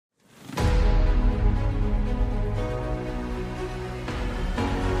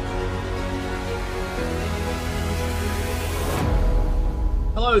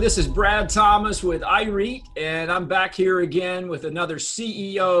Hello, this is Brad Thomas with iREIT, and I'm back here again with another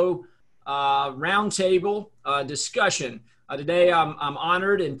CEO roundtable discussion. Today, I'm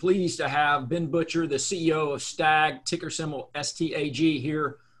honored and pleased to have Ben Butcher, the CEO of Stag, ticker symbol STAG,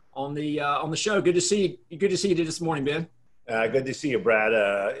 here on the show. Good to see you. Good to see you this morning, Ben. Good to see you, Brad.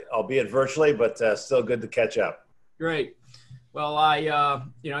 Albeit virtually, but still good to catch up. Great. Well, I got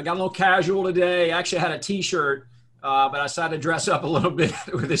a little casual today. I actually had a T-shirt. But I decided to dress up a little bit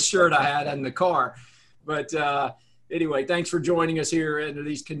with this shirt I had in the car. But anyway, thanks for joining us here under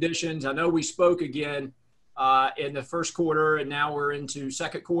these conditions. I know we spoke again in the first quarter, and now we're into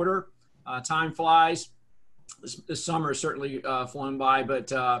second quarter. Time flies. This summer has certainly flown by. But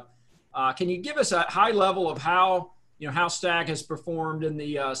can you give us a high level of how Stag has performed in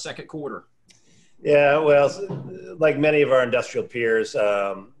the second quarter? Yeah, well, like many of our industrial peers,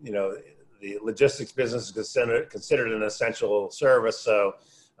 the logistics business is considered an essential service. So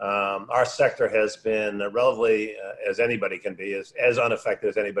our sector has been relatively, as anybody can be, as unaffected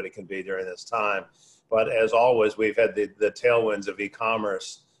as anybody can be during this time. But as always, we've had the tailwinds of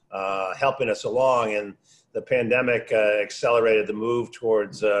e-commerce helping us along, and the pandemic accelerated the move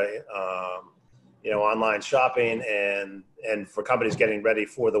towards online shopping and for companies getting ready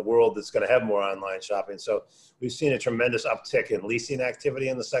for the world that's going to have more online shopping. So we've seen a tremendous uptick in leasing activity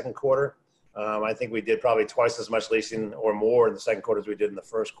in the second quarter. I think we did probably twice as much leasing or more in the second quarter as we did in the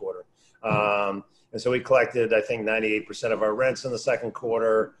first quarter. And so we collected, I think, 98% of our rents in the second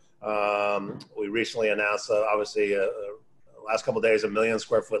quarter. We recently announced, obviously, last couple of days, 1 million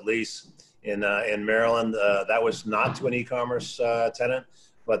square foot lease in Maryland. That was not to an e-commerce tenant,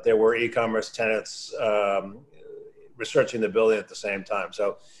 but there were e-commerce tenants researching the building at the same time.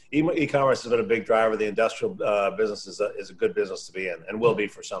 So e-commerce has been a big driver. The industrial business is a good business to be in and will be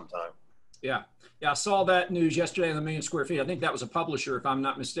for some time. Yeah. I saw that news yesterday on the 1 million square feet. I think that was a publisher, if I'm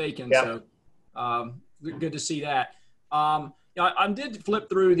not mistaken. Yep. So good to see that. I did flip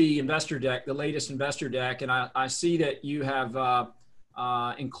through the investor deck, the latest investor deck, and I see that you have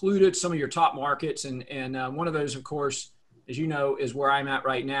included some of your top markets. And one of those, of course, as you know, is where I'm at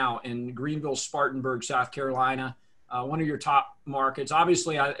right now in Greenville, Spartanburg, South Carolina, one of your top markets.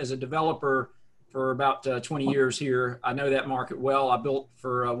 Obviously, as a developer, for about 20 years here, I know that market well. I built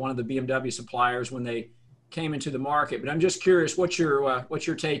for one of the BMW suppliers when they came into the market. But I'm just curious, what's your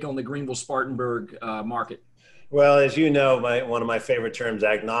take on the Greenville Spartanburg market? Well, as you know, one of my favorite terms,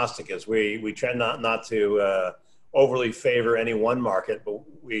 agnostic, is we tend not to overly favor any one market, but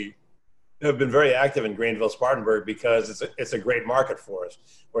we have been very active in Greenville Spartanburg because it's a great market for us.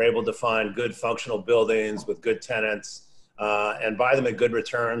 We're able to find good functional buildings with good tenants. And buy them at good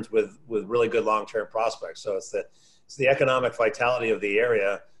returns with really good long-term prospects. So it's the economic vitality of the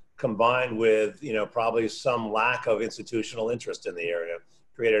area combined with, probably some lack of institutional interest in the area,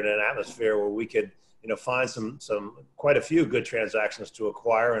 created an atmosphere where we could, find some quite a few good transactions to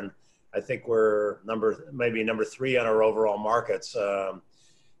acquire. And I think we're maybe number 3 on our overall markets.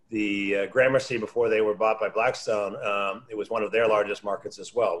 The Gramercy, before they were bought by Blackstone, it was one of their largest markets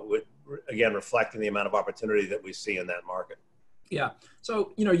as well, again, reflecting the amount of opportunity that we see in that market. Yeah.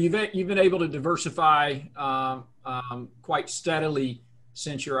 So, you've been able to diversify quite steadily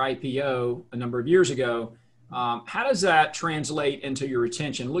since your IPO a number of years ago. How does that translate into your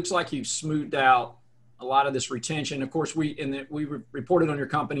retention? It looks like you've smoothed out a lot of this retention. Of course, we reported on your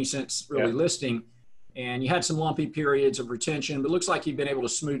company since really listing. And you had some lumpy periods of retention, but it looks like you've been able to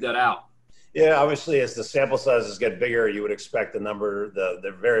smooth that out. Yeah, obviously, as the sample sizes get bigger, you would expect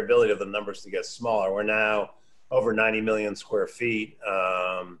the variability of the numbers to get smaller. We're now over 90 million square feet.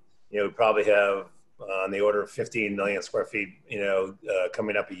 We probably have on the order of 15 million square feet,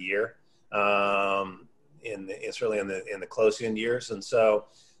 coming up a year, certainly in the close-in years. And so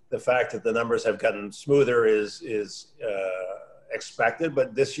the fact that the numbers have gotten smoother is expected.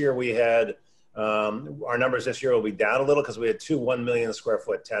 But this year we had our numbers this year will be down a little because we had 2 1 million square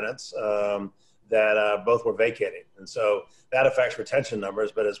foot tenants that both were vacating. And so that affects retention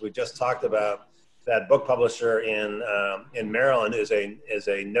numbers. But as we just talked about, that book publisher in Maryland is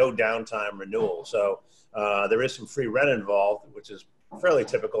a no downtime renewal. So there is some free rent involved, which is fairly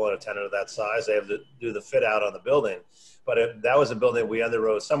typical in a tenant of that size. They have to do the fit out on the building. But that was a building we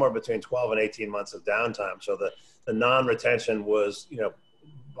underwrote somewhere between 12 and 18 months of downtime. So the non-retention was,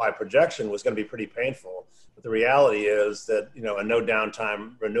 by projection, was going to be pretty painful. But the reality is that, a no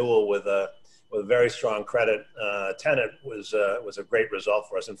downtime renewal with a very strong credit tenant was a great result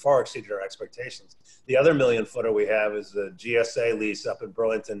for us and far exceeded our expectations. The other million footer we have is the GSA lease up in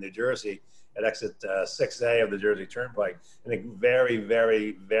Burlington, New Jersey at exit 6A of the Jersey Turnpike, in a very,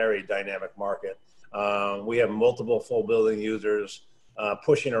 very, very dynamic market. We have multiple full building users.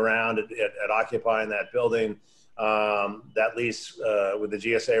 pushing around at occupying that building. That lease with the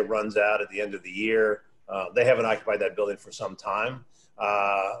GSA runs out at the end of the year. They haven't occupied that building for some time.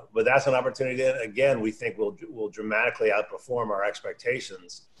 But that's an opportunity that, again, we think will dramatically outperform our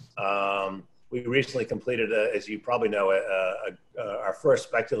expectations. We recently completed, as you probably know, our first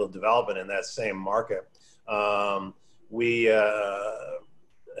speculative development in that same market. We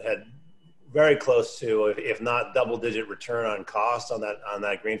had very close to, if not double-digit return on cost on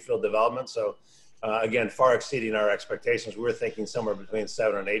that greenfield development. So, again, far exceeding our expectations. We were thinking somewhere between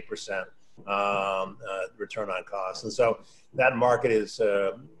 7 and 8% return on cost. And so that market is,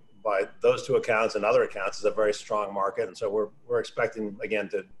 by those two accounts and other accounts, is a very strong market. And so we're expecting, again,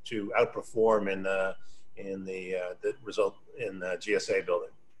 to outperform in the result in the GSA building.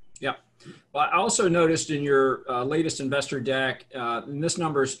 Yeah. Well, I also noticed in your latest investor deck, and this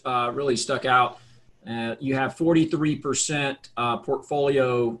number's really stuck out, you have 43%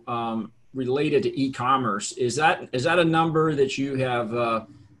 portfolio related to e-commerce. Is that a number that you have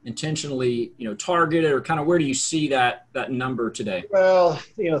intentionally, targeted, or kind of where do you see that number today? Well,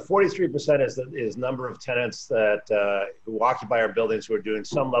 43% is number of tenants that who occupy our buildings who are doing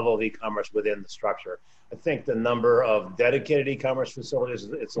some level of e-commerce within the structure. I think the number of dedicated e-commerce facilities,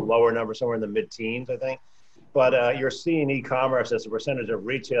 it's a lower number, somewhere in the mid-teens, I think. But you're seeing e-commerce as a percentage of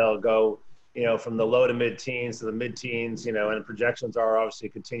retail go, from the low to mid-teens to the mid-teens, and projections are obviously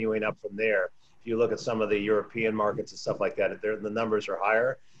continuing up from there. If you look at some of the European markets and stuff like that, the numbers are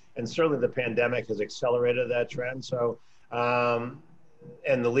higher. And certainly the pandemic has accelerated that trend. So,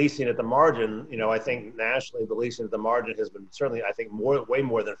 and the leasing at the margin, I think nationally the leasing at the margin has been certainly, I think way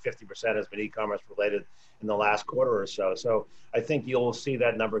more than 50% has been e-commerce related in the last quarter or so. So I think you'll see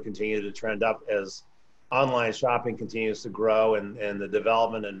that number continue to trend up as online shopping continues to grow and the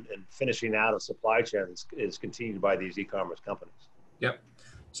development and finishing out of supply chains is continued by these e-commerce companies. Yep.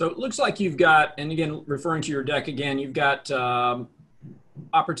 So it looks like you've got, and again, referring to your deck again, you've got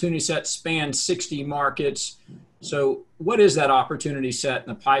opportunity set span 60 markets. So what is that opportunity set in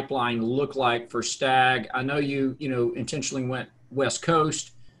the pipeline look like for Stag? I know you intentionally went West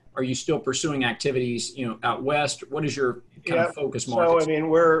Coast. Are you still pursuing activities, out West? What is your kind of focus market? So, I mean,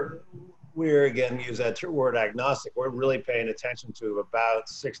 we're again, use that word agnostic. We're really paying attention to about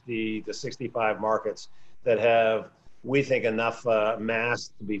 60 to 65 markets that have, we think, enough mass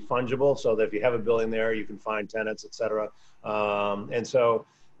to be fungible so that if you have a building there, you can find tenants, et cetera. And so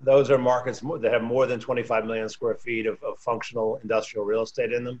those are markets that have more than 25 million square feet of functional industrial real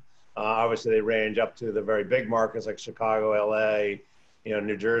estate in them. Obviously, they range up to the very big markets like Chicago, LA,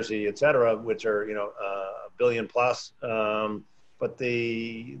 New Jersey, et cetera, which are, a billion plus. But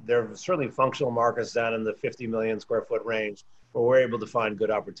there are certainly functional markets down in the 50 million square foot range where we're able to find good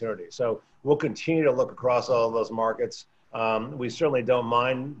opportunities. So we'll continue to look across all of those markets. We certainly don't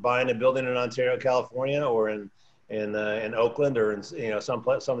mind buying a building in Ontario, California, or in Oakland, or in some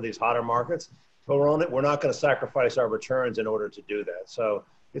of these hotter markets. But we're not going to sacrifice our returns in order to do that. So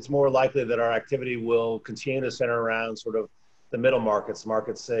it's more likely that our activity will continue to center around sort of the middle markets,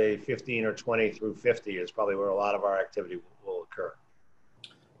 say 15 or 20 through 50 is probably where a lot of our activity will occur.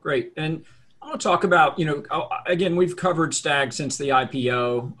 Great. And I want to talk about, again, we've covered Stag since the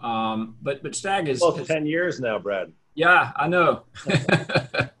IPO, but Stag is... Well, 10 years now, Brad. Yeah, I know.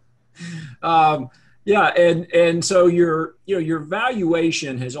 Yeah, and so your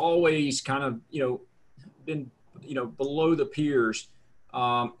valuation has always kind of, been, below the peers.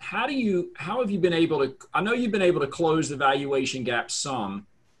 How have you been able to, I know you've been able to close the valuation gap some,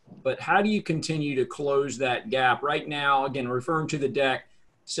 but how do you continue to close that gap? Right now, again, referring to the deck,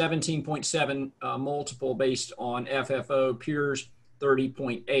 17.7 multiple based on FFO, peers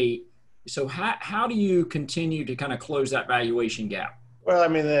 30.8. So how do you continue to kind of close that valuation gap? Well, I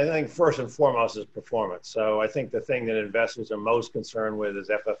mean, I think first and foremost is performance. So I think the thing that investors are most concerned with is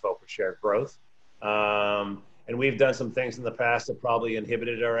FFO per share growth. And we've done some things in the past that probably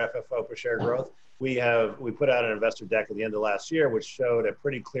inhibited our FFO per share growth. We put out an investor deck at the end of last year, which showed a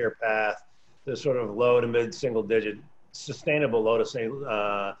pretty clear path to sort of low to mid single digit, sustainable low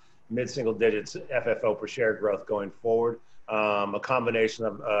to mid single digits FFO per share growth going forward. A combination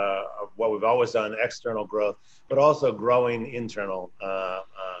of what we've always done, external growth, but also growing internal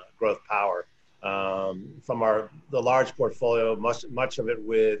growth power from the large portfolio, much of it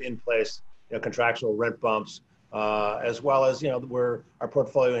with in place contractual rent bumps, as well as our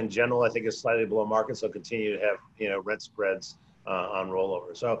portfolio in general I think is slightly below market, so continue to have rent spreads on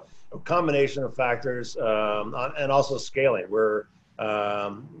rollover. So a combination of factors, and also scaling. We're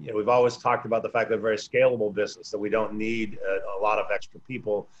We've always talked about the fact that we're a very scalable business, that we don't need a lot of extra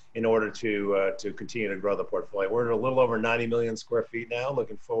people in order to continue to grow the portfolio. We're at a little over 90 million square feet now.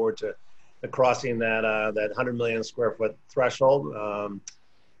 Looking forward to crossing that 100 million square foot threshold.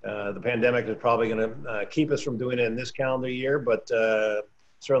 The pandemic is probably going to keep us from doing it in this calendar year, but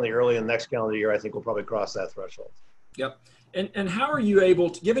certainly early in the next calendar year, I think we'll probably cross that threshold. Yep. And how are you able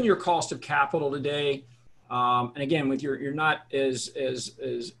to, given your cost of capital today, and again, with you're not as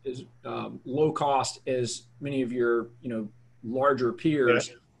low cost as many of your larger peers.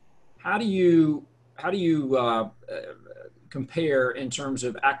 Yeah. How do you compare in terms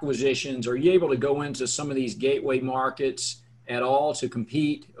of acquisitions? Are you able to go into some of these gateway markets at all to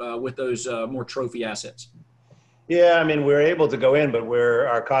compete with those more trophy assets? Yeah, I mean, we're able to go in, but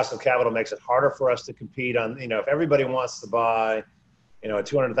our cost of capital makes it harder for us to compete on, if everybody wants to buy, a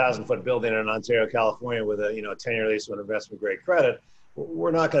 200,000 foot building in Ontario, California with a, 10-year lease with investment grade credit,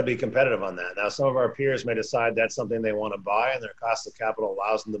 we're not going to be competitive on that. Now, some of our peers may decide that's something they want to buy and their cost of capital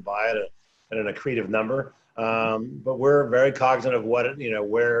allows them to buy it at an accretive number. But we're very cognizant of what,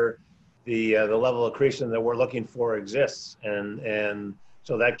 where the level of accretion that we're looking for exists. And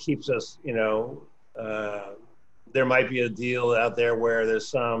so that keeps us, there might be a deal out there where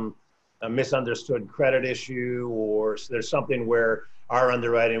there's a misunderstood credit issue, or there's something where our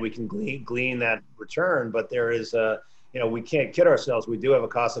underwriting, we can glean that return, but there is we can't kid ourselves. We do have a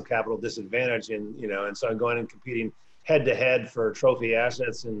cost of capital disadvantage, and so going and competing head to head for trophy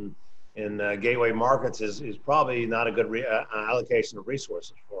assets in gateway markets is probably not a good allocation of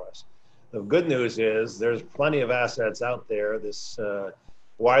resources for us. The good news is there's plenty of assets out there. This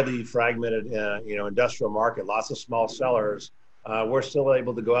widely fragmented, industrial market, lots of small sellers. We're still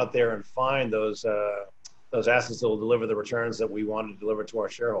able to go out there and find those assets that will deliver the returns that we want to deliver to our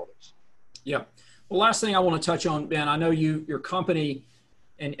shareholders. Yeah. Well, last thing I want to touch on, Ben, I know your company,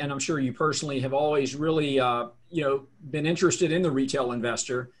 and I'm sure you personally have always really, been interested in the retail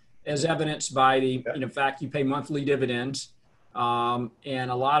investor, as evidenced by the fact you pay monthly dividends. And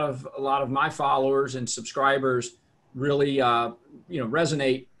a lot of my followers and subscribers really,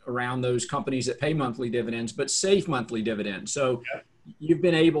 resonate around those companies that pay monthly dividends, but safe monthly dividends. So you've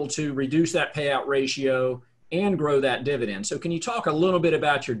been able to reduce that payout ratio and grow that dividend. So can you talk a little bit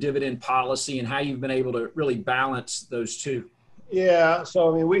about your dividend policy and how you've been able to really balance those two? Yeah.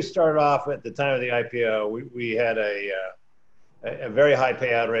 So, I mean, we started off at the time of the IPO, we had a very high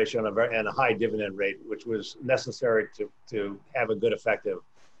payout ratio and a high dividend rate, which was necessary to have a good, effective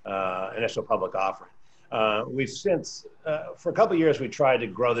initial public offering. We've since, for a couple of years, we tried to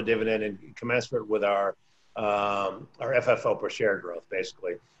grow the dividend and commensurate with our FFO per share growth,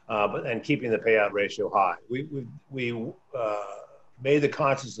 basically, and keeping the payout ratio high. We made the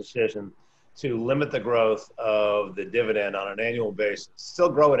conscious decision to limit the growth of the dividend on an annual basis, still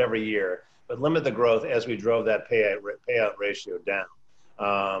grow it every year, but limit the growth as we drove that payout ratio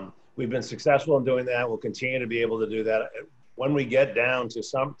down. We've been successful in doing that. We'll continue to be able to do that. When we get down to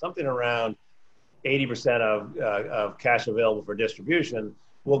something around 80% of cash available for distribution,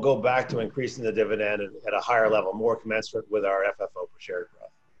 we'll go back to increasing the dividend at a higher level, more commensurate with our FFO per share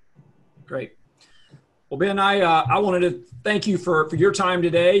growth. Great. Well, Ben, I wanted to thank you for your time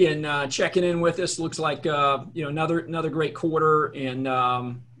today and checking in with us. Looks like another great quarter, and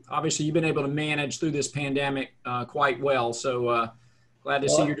obviously you've been able to manage through this pandemic quite well. So glad to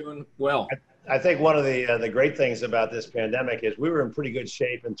see you're doing well. I think one of the great things about this pandemic is we were in pretty good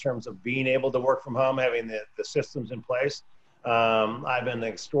shape in terms of being able to work from home, having the systems in place. I've been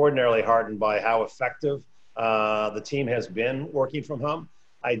extraordinarily heartened by how effective the team has been working from home.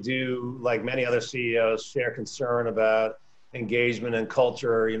 I do, like many other CEOs, share concern about engagement and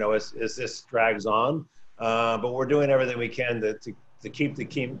culture, as this drags on. But we're doing everything we can to keep the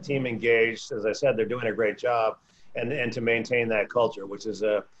team engaged. As I said, they're doing a great job, and to maintain that culture, which is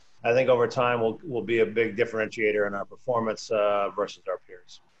I think over time will be a big differentiator in our performance versus our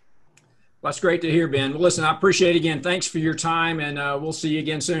peers. Well, that's great to hear, Ben. Well, listen, I appreciate it again. Thanks for your time, and we'll see you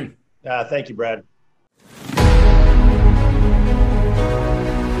again soon. Thank you, Brad.